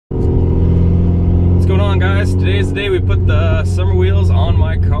guys? Today's the day we put the summer wheels on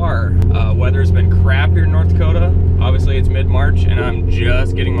my car. Weather's been crap here in North Dakota. Obviously it's mid-March and I'm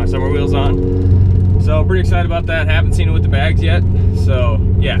just getting my summer wheels on. So pretty excited about that. Haven't seen it with the bags yet. So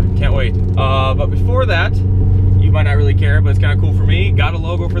yeah, can't wait. But before that, you might not really care, but it's kind of cool for me. Got a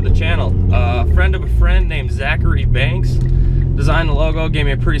logo for the channel. A friend of a friend named Zachary Banks designed the logo, gave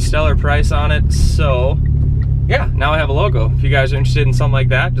me a pretty stellar price on it. So yeah, now I have a logo. If you guys are interested in something like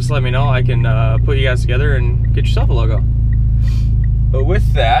that, just let me know. I can put you guys together and get yourself a logo. But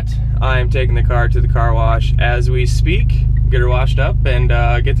with that, I'm taking the car to the car wash as we speak, get her washed up and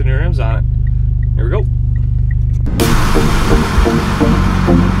get the new rims on it. Here we go.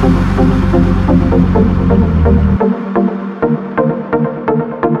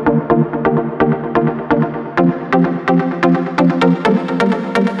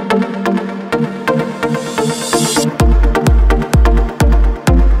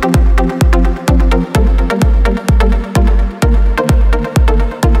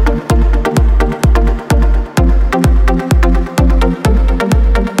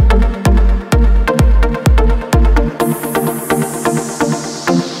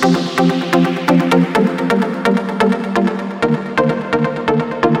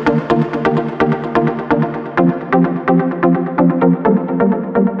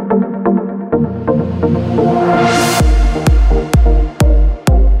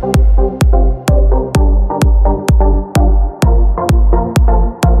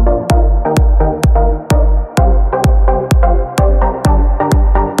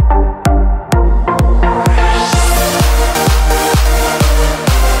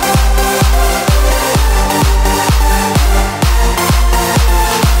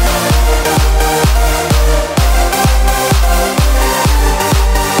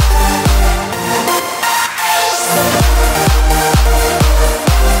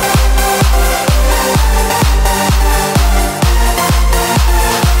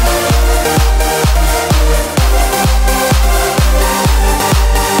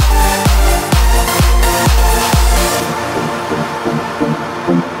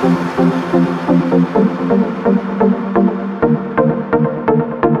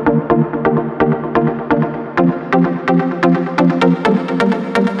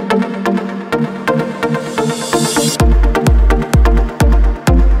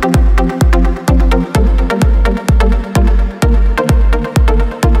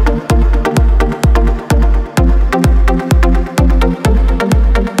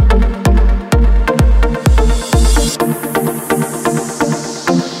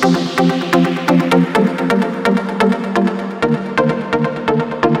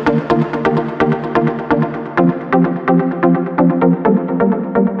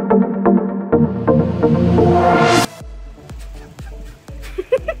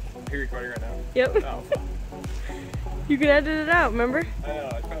 You're recording right now? Yep. Oh. You can edit it out, remember? I know,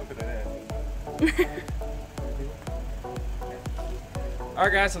 I tried to put it in.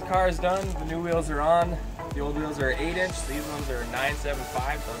 Alright guys, so the car is done. The new wheels are on. The old wheels are 8-inch. These ones are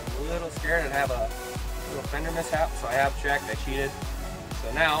 9.75, so I'm a little scared I'd have a little fender mishap, so I have checked, I cheated.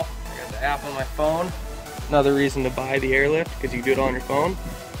 So now, I got the app on my phone. Another reason to buy the Airlift, because you can do it on your phone.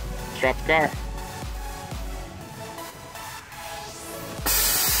 Let's drop the car.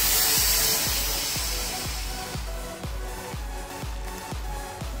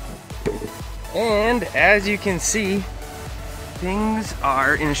 And as you can see, things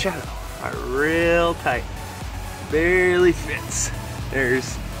are in shadow, are real tight, barely fits.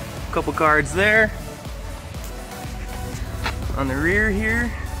 There's a couple cards there. On the rear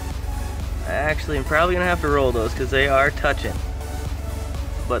here, I actually am probably gonna have to roll those because they are touching.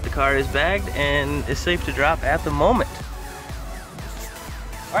 But the car is bagged and is safe to drop at the moment.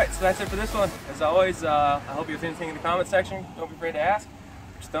 Alright, so that's it for this one. As always, I hope you have anything in the comment section. Don't be afraid to ask.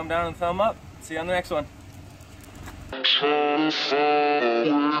 Just thumb down and thumb up. See you on the next one.